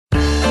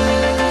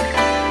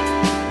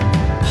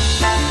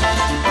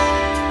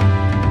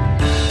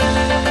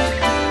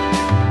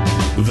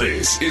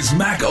This is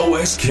Mac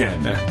OS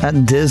Ken. A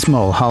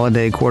dismal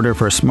holiday quarter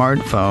for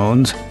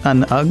smartphones,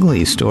 an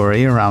ugly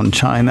story around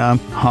China,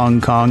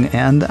 Hong Kong,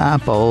 and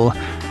Apple.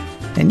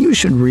 And you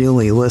should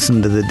really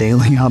listen to the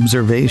Daily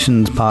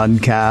Observations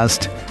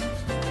podcast.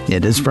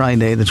 It is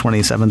Friday, the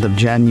 27th of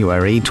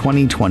January,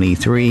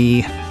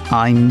 2023.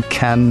 I'm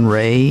Ken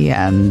Ray,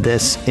 and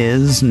this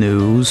is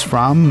news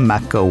from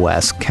Mac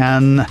OS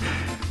Ken,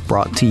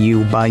 brought to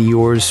you by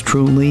yours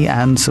truly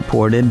and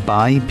supported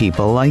by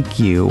people like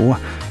you,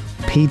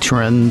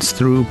 patrons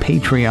through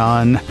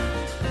Patreon.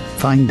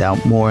 Find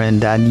out more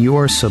and add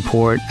your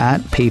support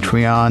at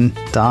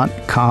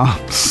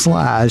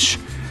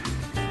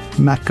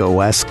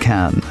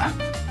patreon.com/MacOSKen.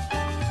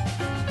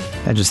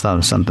 I just thought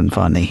of something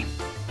funny.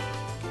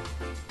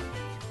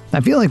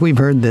 I feel like we've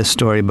heard this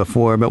story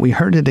before, but we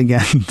heard it again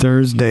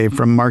Thursday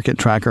from market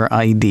tracker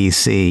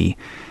IDC.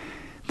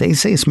 They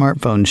say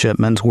smartphone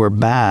shipments were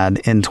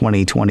bad in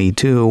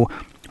 2022,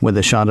 with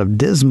a shot of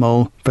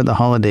dismal for the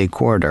holiday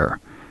quarter.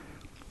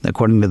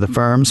 According to the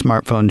firm,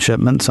 smartphone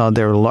shipments saw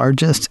their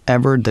largest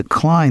ever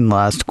decline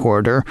last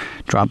quarter,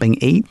 dropping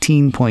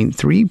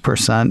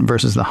 18.3%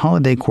 versus the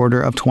holiday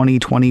quarter of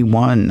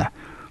 2021.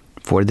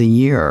 For the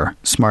year,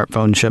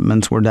 smartphone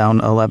shipments were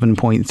down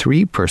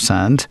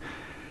 11.3%.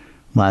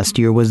 Last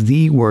year was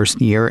the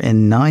worst year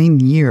in 9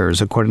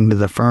 years, according to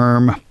the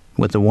firm,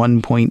 with the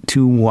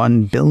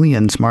 1.21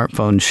 billion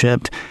smartphones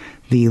shipped,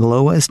 the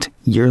lowest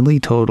yearly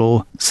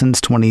total since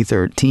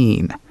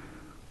 2013.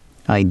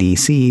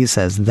 IDC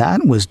says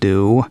that was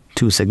due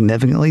to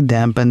significantly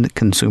dampened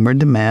consumer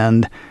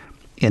demand,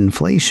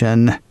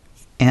 inflation,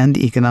 and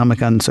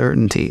economic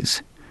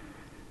uncertainties.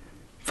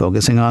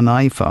 Focusing on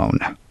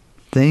iPhone,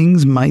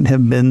 things might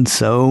have been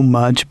so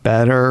much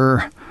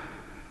better.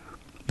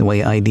 The way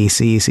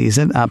IDC sees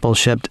it, Apple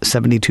shipped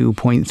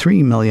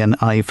 72.3 million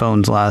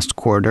iPhones last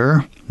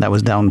quarter. That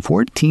was down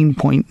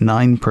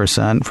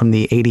 14.9% from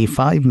the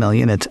 85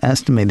 million it's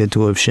estimated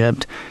to have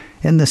shipped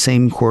in the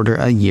same quarter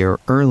a year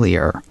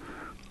earlier.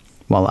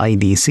 While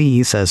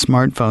IDC says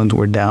smartphones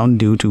were down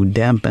due to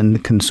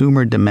dampened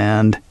consumer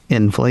demand,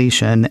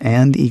 inflation,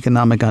 and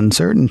economic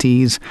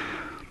uncertainties,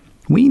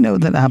 we know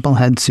that Apple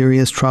had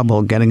serious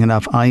trouble getting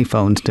enough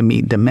iPhones to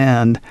meet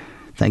demand,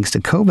 thanks to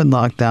COVID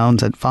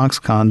lockdowns at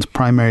Foxconn's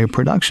primary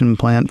production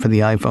plant for the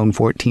iPhone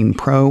 14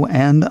 Pro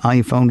and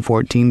iPhone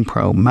 14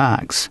 Pro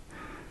Max.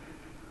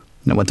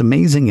 Now, what's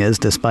amazing is,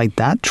 despite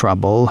that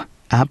trouble,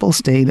 Apple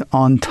stayed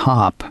on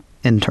top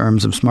in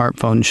terms of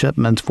smartphone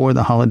shipments for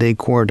the holiday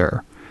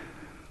quarter.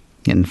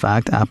 In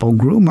fact, Apple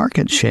grew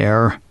market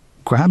share,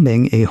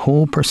 grabbing a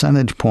whole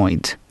percentage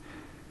point.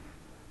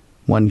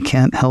 One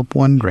can't help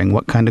wondering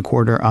what kind of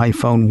quarter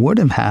iPhone would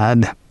have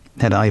had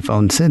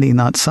iPhone City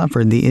not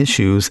suffered the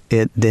issues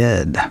it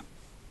did.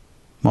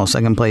 While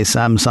second place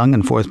Samsung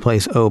and fourth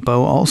place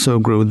Oppo also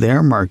grew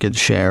their market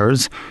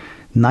shares,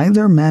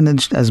 neither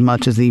managed as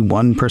much as the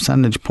 1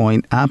 percentage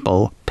point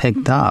Apple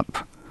picked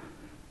up.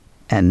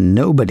 And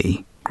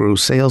nobody grew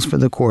sales for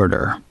the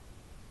quarter,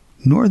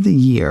 nor the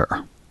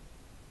year.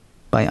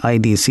 By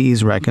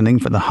IDC's reckoning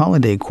for the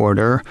holiday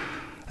quarter,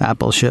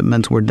 Apple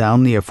shipments were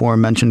down the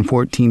aforementioned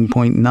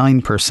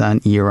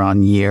 14.9%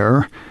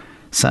 year-on-year.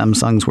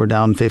 Samsung's were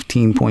down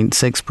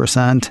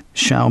 15.6%,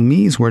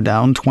 Xiaomi's were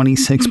down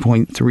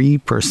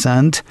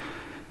 26.3%,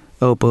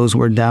 Oppo's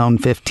were down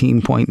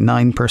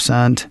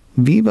 15.9%,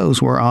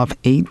 Vivo's were off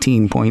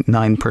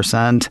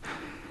 18.9%,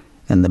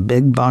 and the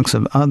big box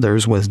of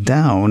others was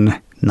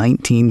down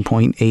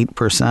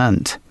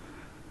 19.8%.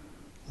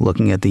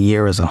 Looking at the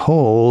year as a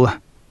whole,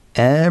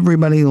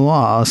 everybody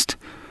lost,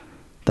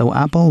 though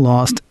Apple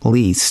lost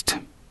least.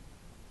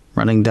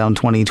 Running down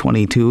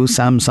 2022,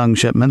 Samsung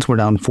shipments were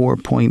down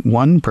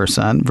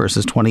 4.1%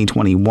 versus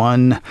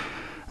 2021.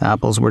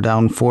 Apple's were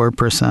down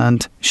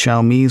 4%.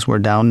 Xiaomi's were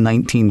down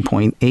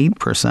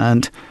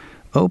 19.8%.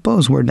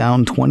 Oppo's were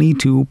down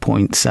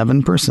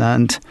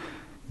 22.7%.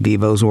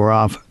 Vivo's were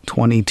off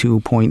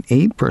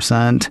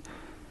 22.8%.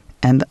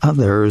 And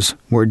others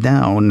were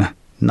down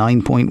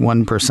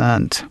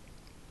 9.1%.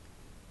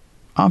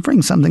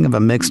 Offering something of a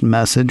mixed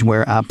message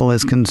where Apple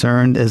is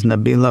concerned is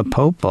Nabila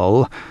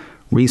Popal,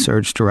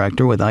 research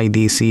director with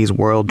IDC's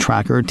World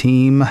Tracker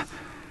team.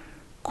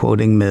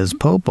 Quoting Ms.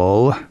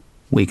 Popal,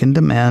 weakened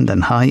demand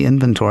and high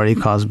inventory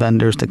caused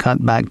vendors to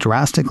cut back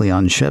drastically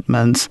on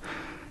shipments.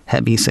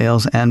 Heavy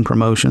sales and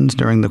promotions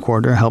during the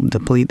quarter helped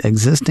deplete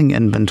existing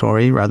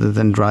inventory rather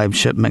than drive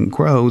shipment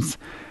growth.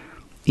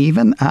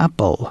 Even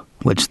Apple,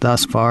 which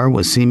thus far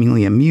was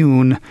seemingly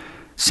immune,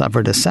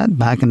 suffered a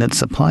setback in its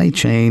supply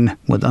chain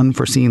with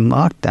unforeseen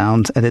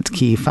lockdowns at its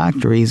key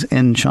factories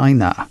in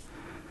China.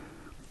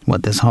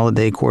 What this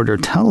holiday quarter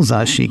tells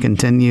us, she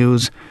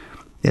continues,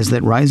 is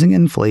that rising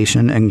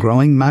inflation and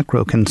growing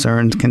macro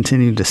concerns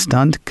continue to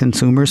stunt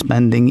consumer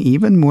spending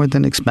even more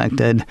than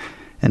expected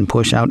and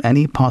push out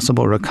any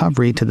possible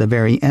recovery to the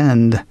very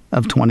end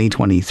of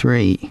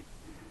 2023.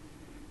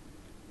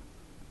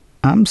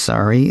 I'm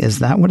sorry, is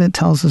that what it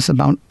tells us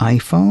about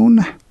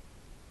iPhone?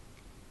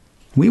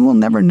 We will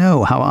never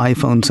know how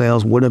iPhone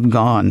sales would have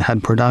gone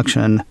had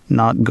production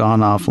not gone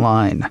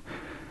offline.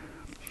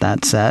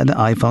 That said,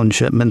 iPhone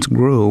shipments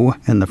grew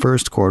in the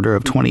first quarter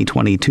of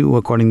 2022,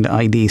 according to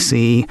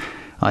IDC.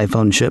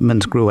 iPhone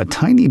shipments grew a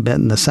tiny bit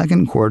in the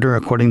second quarter,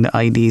 according to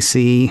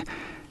IDC.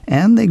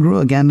 And they grew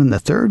again in the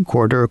third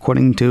quarter,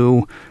 according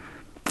to...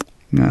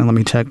 let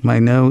me check my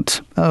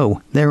notes.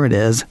 Oh, there it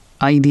is.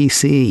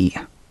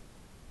 IDC.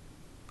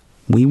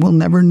 We will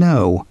never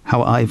know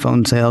how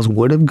iPhone sales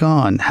would have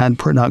gone had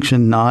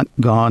production not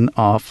gone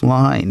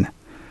offline.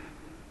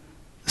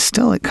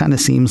 Still, it kind of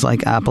seems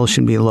like Apple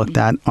should be looked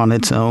at on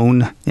its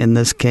own in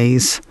this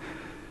case,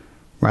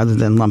 rather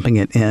than lumping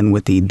it in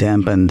with the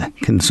dampened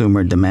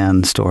consumer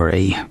demand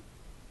story.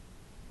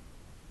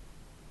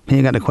 Hey,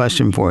 I got a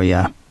question for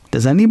you.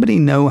 Does anybody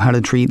know how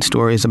to treat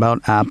stories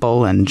about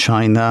Apple and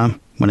China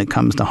when it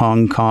comes to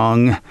Hong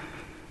Kong?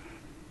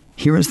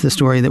 Here is the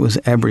story that was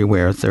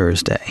everywhere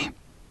Thursday.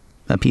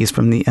 A piece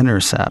from The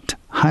Intercept,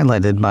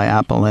 highlighted by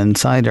Apple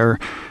Insider,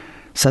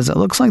 says it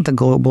looks like the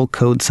global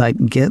code site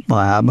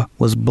GitLab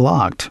was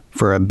blocked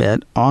for a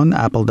bit on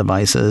Apple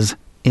devices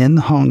in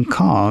Hong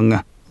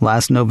Kong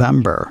last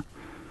November.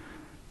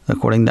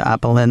 According to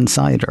Apple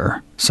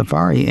Insider,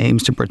 Safari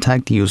aims to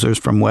protect users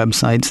from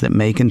websites that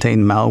may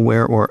contain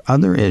malware or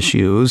other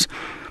issues,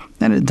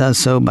 and it does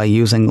so by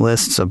using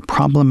lists of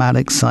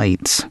problematic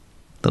sites.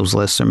 Those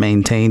lists are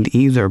maintained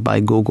either by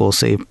Google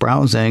Safe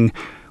Browsing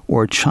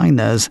or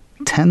China's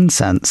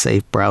Tencent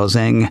Safe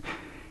Browsing,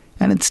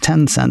 and it's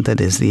Tencent that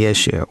is the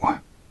issue.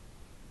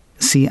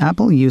 See,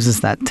 Apple uses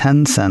that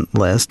Tencent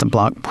list to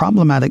block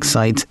problematic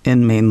sites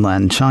in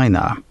mainland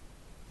China.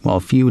 While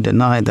few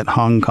deny that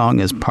Hong Kong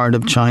is part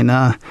of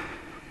China,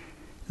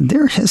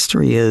 their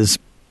history is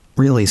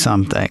really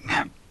something.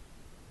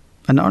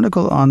 An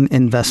article on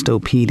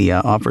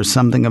Investopedia offers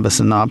something of a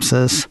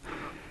synopsis.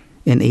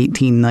 In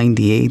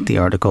 1898, the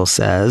article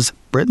says,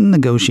 Britain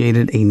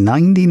negotiated a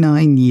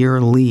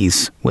 99-year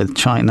lease with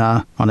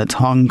China on its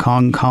Hong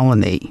Kong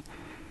colony.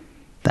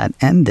 That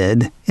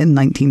ended in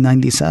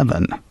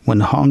 1997, when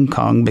Hong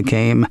Kong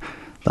became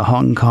the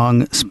Hong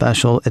Kong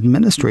Special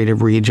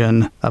Administrative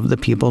Region of the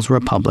People's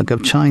Republic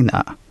of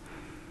China.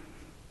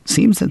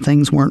 Seems that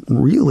things weren't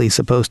really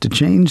supposed to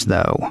change,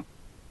 though.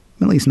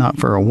 At least not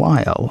for a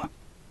while.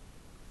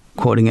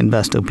 Quoting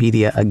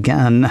Investopedia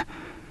again,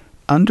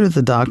 under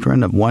the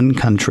doctrine of one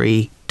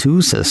country,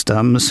 two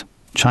systems,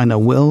 China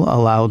will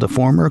allow the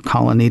former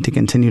colony to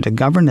continue to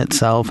govern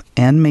itself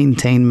and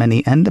maintain many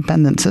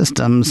independent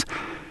systems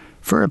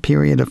for a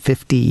period of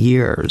 50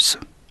 years.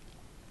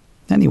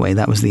 Anyway,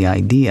 that was the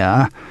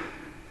idea.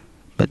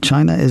 But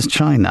China is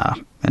China,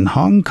 and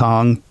Hong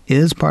Kong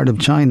is part of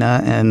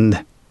China,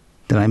 and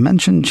did I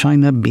mention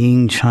China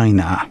being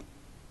China?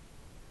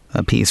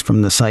 A piece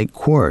from the site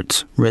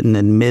Quartz, written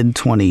in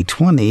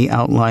mid-2020,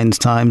 outlines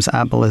times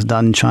Apple has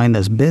done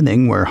China's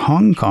bidding where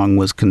Hong Kong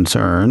was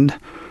concerned.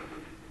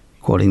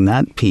 Quoting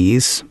that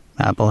piece,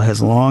 Apple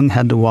has long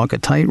had to walk a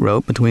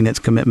tightrope between its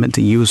commitment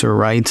to user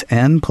rights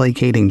and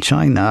placating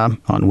China,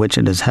 on which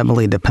it is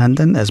heavily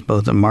dependent as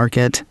both a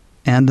market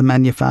and a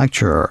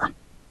manufacturer.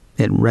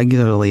 It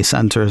regularly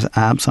censors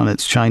apps on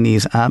its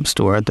Chinese App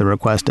Store at the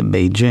request of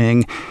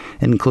Beijing,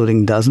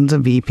 including dozens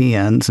of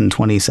VPNs in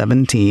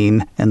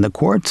 2017 and the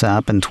Quartz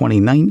app in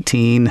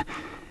 2019.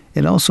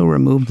 It also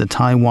removed the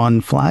Taiwan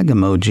flag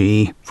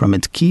emoji from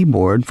its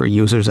keyboard for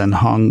users in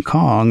Hong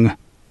Kong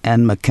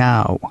and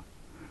Macau.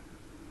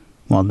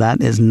 While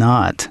that is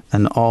not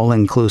an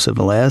all-inclusive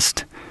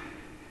list,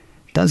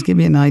 it does give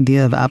you an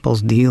idea of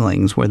Apple's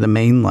dealings where the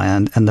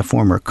mainland and the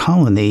former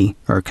colony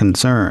are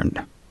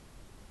concerned.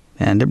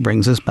 And it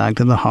brings us back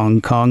to the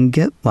Hong Kong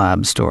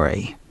GitLab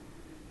story.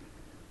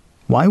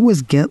 Why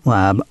was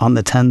GitLab on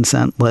the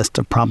Tencent list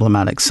of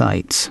problematic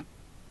sites?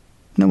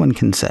 No one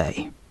can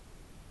say.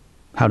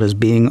 How does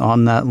being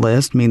on that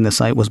list mean the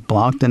site was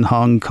blocked in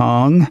Hong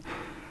Kong?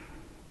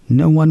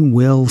 No one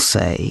will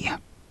say.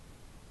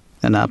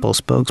 An Apple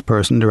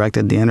spokesperson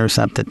directed The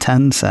Intercept to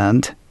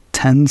Tencent.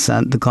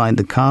 Tencent declined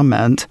to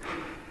comment.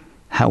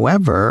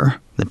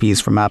 However, the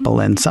piece from Apple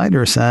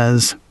Insider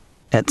says,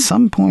 at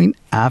some point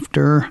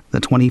after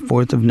the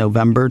 24th of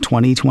November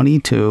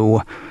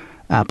 2022,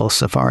 Apple's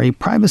Safari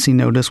privacy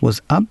notice was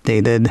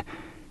updated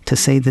to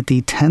say that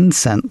the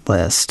Tencent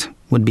list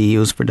would be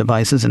used for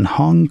devices in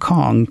Hong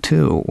Kong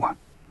too.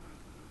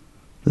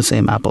 The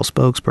same Apple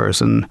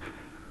spokesperson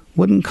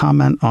wouldn't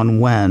comment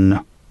on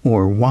when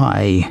or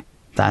why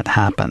that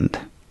happened.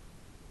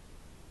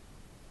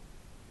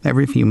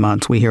 Every few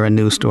months we hear a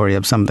new story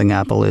of something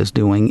Apple is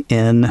doing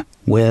in,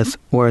 with,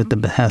 or at the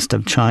behest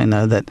of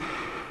China that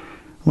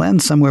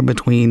lands somewhere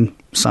between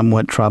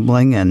somewhat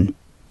troubling and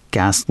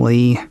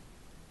ghastly.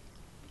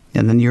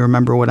 And then you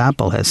remember what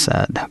Apple has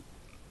said,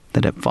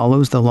 that it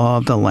follows the law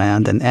of the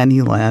land and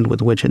any land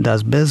with which it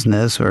does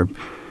business, or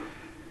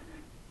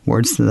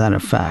words to that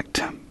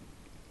effect.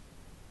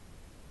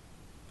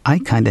 I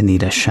kind of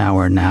need a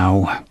shower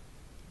now.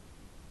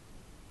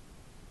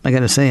 I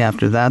gotta say,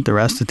 after that, the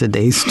rest of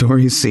today's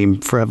stories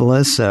seem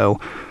frivolous, so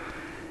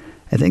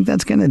I think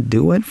that's gonna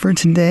do it for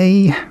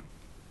today.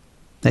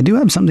 I do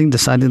have something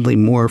decidedly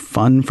more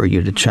fun for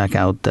you to check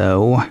out,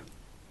 though.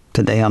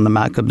 Today on the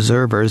Mac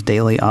Observer's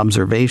Daily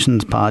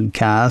Observations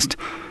podcast,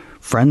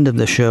 friend of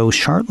the show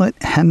Charlotte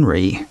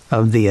Henry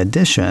of The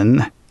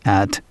Addition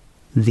at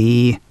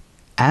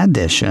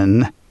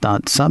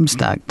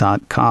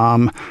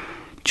theaddition.substack.com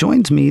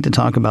joins me to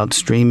talk about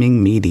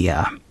streaming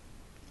media.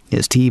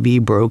 Is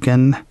TV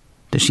broken?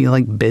 Does she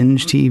like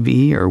binge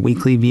TV or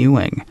weekly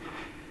viewing?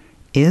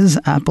 Is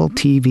Apple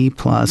TV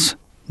Plus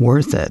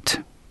worth it?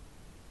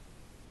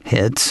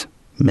 Hits,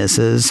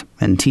 misses,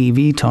 and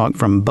TV talk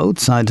from both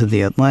sides of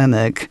the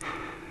Atlantic.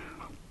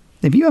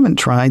 If you haven't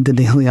tried the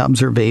Daily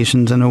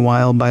Observations in a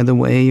while, by the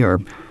way,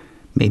 or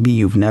maybe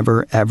you've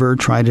never ever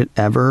tried it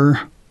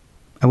ever,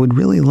 I would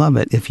really love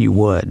it if you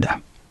would.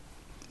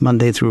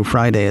 Monday through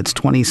Friday, it's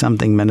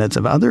 20-something minutes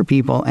of other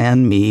people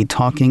and me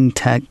talking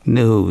tech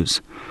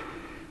news.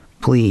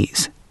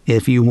 Please,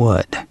 if you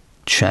would,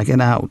 check it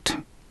out.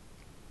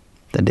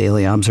 The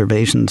Daily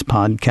Observations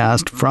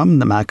podcast from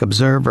the Mac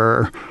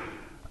Observer,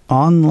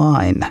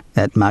 online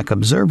at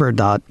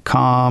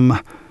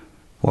macobserver.com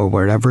or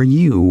wherever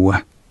you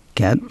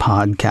get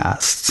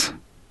podcasts.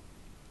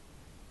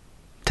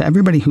 To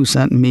everybody who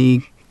sent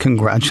me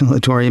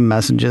congratulatory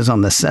messages on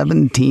the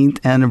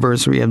 17th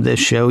anniversary of this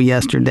show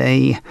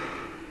yesterday,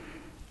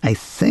 I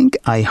think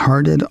I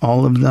hearted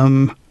all of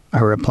them.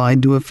 I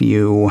replied to a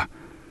few.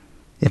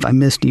 If I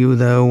missed you,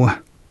 though,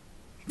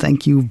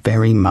 thank you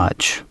very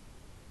much.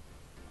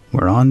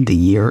 We're on to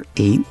year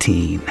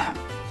 18.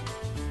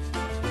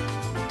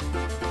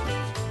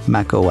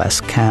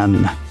 macOS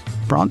Ken,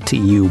 brought to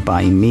you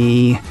by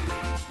me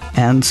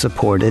and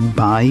supported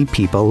by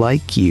people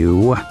like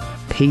you,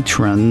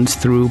 patrons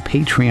through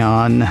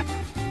Patreon.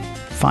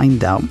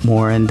 Find out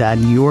more and add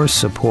your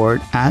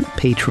support at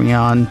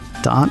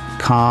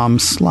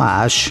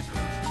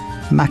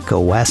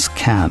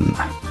patreon.com/macOSKen.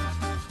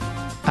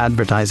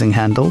 Advertising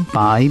handled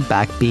by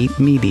Backbeat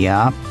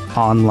Media,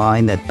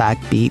 online at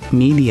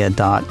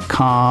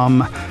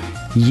backbeatmedia.com.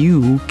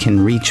 You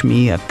can reach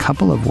me a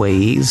couple of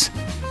ways.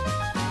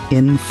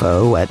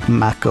 Info at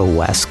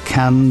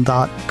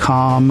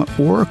macosken.com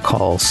or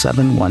call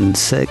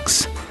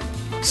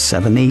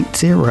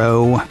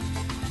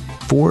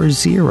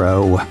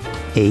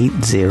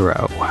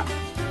 716-780-4080.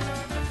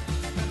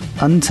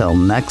 Until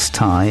next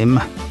time,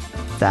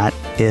 that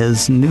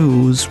is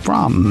news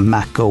from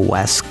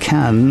macOS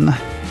Ken.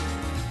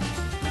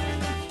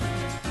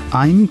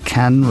 I'm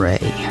Ken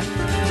Ray.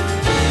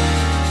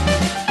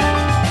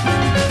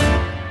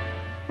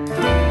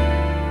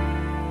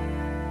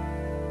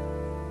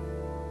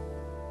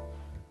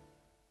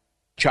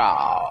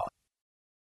 Ciao.